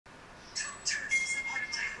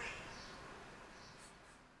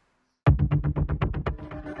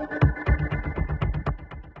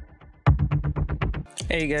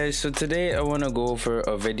Hey guys, so today I want to go over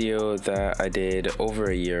a video that I did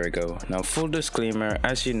over a year ago. Now, full disclaimer,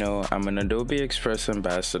 as you know, I'm an Adobe Express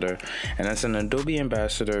ambassador, and as an Adobe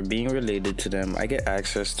ambassador, being related to them, I get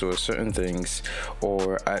access to certain things,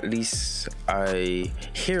 or at least I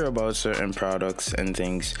hear about certain products and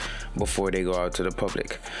things before they go out to the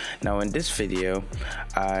public. Now, in this video,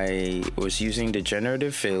 I was using the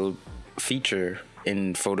generative fill feature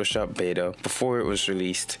in Photoshop beta before it was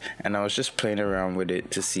released, and I was just playing around with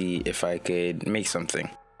it to see if I could make something.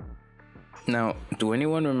 Now, do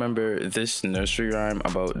anyone remember this nursery rhyme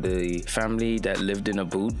about the family that lived in a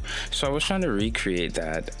boot? So I was trying to recreate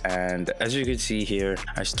that, and as you can see here,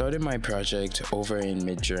 I started my project over in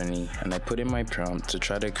Midjourney, and I put in my prompt to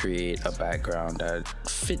try to create a background that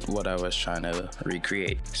fit what I was trying to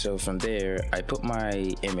recreate. So from there, I put my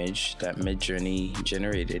image that Midjourney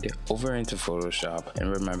generated over into Photoshop, and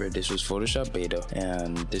remember, this was Photoshop beta,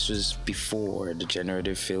 and this was before the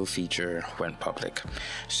generative fill feature went public.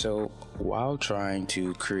 So while trying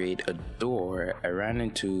to create a door, I ran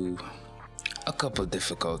into a couple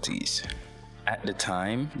difficulties. At the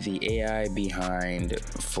time, the AI behind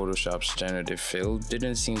Photoshop's generative fill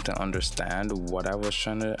didn't seem to understand what I was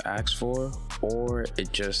trying to ask for, or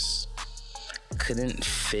it just couldn't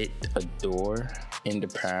fit a door in the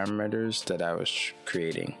parameters that I was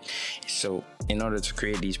creating. So in order to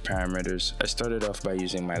create these parameters, I started off by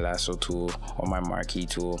using my lasso tool or my marquee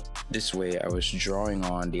tool. This way I was drawing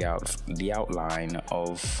on the outline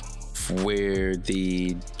of where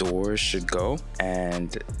the door should go.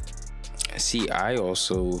 And see, I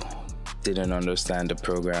also didn't understand the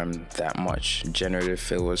program that much. Generative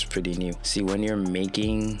fill was pretty new. See, when you're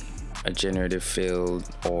making a generative fill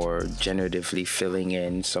or generatively filling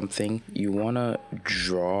in something, you want to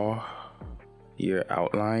draw your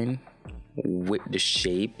outline with the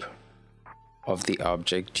shape of the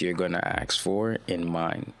object you're going to ask for in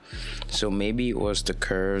mind. So maybe it was the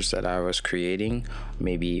curves that I was creating,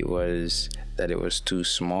 maybe it was that it was too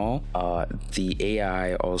small. The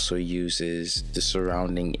AI also uses the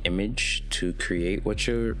surrounding image to create what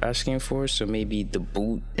you're asking for. So maybe the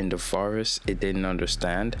boot in the forest, it didn't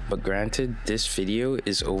understand. But granted, this video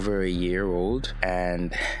is over a year old,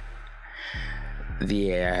 and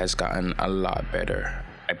the AI has gotten a lot better.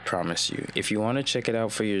 I promise you. If you want to check it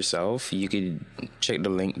out for yourself, you could check the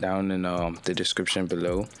link down in the description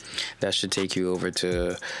below. That should take you over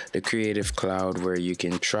to the Creative Cloud, where you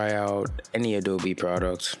can try out any Adobe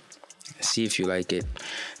product, see if you like it.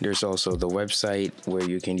 There's also the website where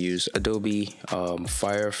you can use Adobe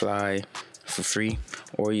Firefly for free,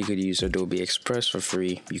 or you could use Adobe Express for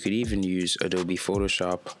free. You could even use Adobe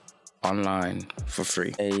Photoshop online for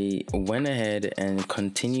free. I went ahead and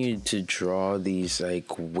continued to draw these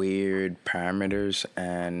like weird parameters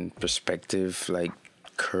and perspective, like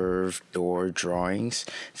curved door drawings,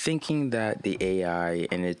 thinking that the AI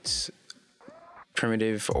in its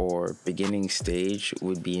primitive or beginning stage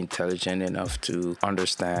would be intelligent enough to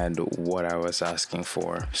understand what I was asking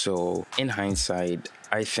for. So in hindsight,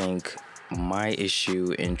 I think my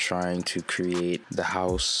issue in trying to create the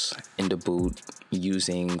house in the boot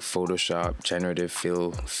using Photoshop generative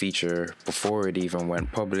fill feature before it even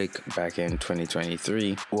went public back in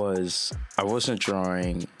 2023 was I wasn't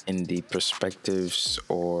drawing in the perspectives,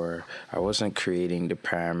 or I wasn't creating the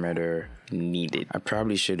parameter needed. I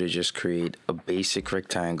probably should have just created a basic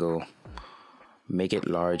rectangle, make it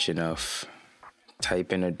large enough,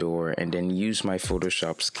 type in a door, and then use my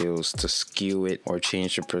Photoshop skills to skew it or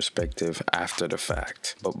change the perspective after the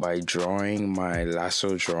fact. But by drawing my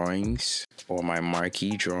lasso drawings or my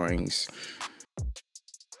marquee drawings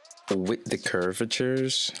with the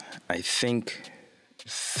curvatures, I think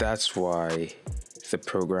that's why the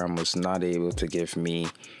program was not able to give me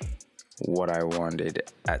what I wanted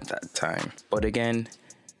at that time. But again,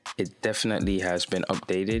 it definitely has been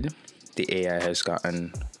updated. The AI has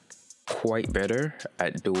gotten quite better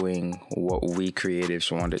at doing what we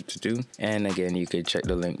creatives wanted to do. And again, you can check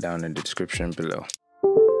the link down in the description below.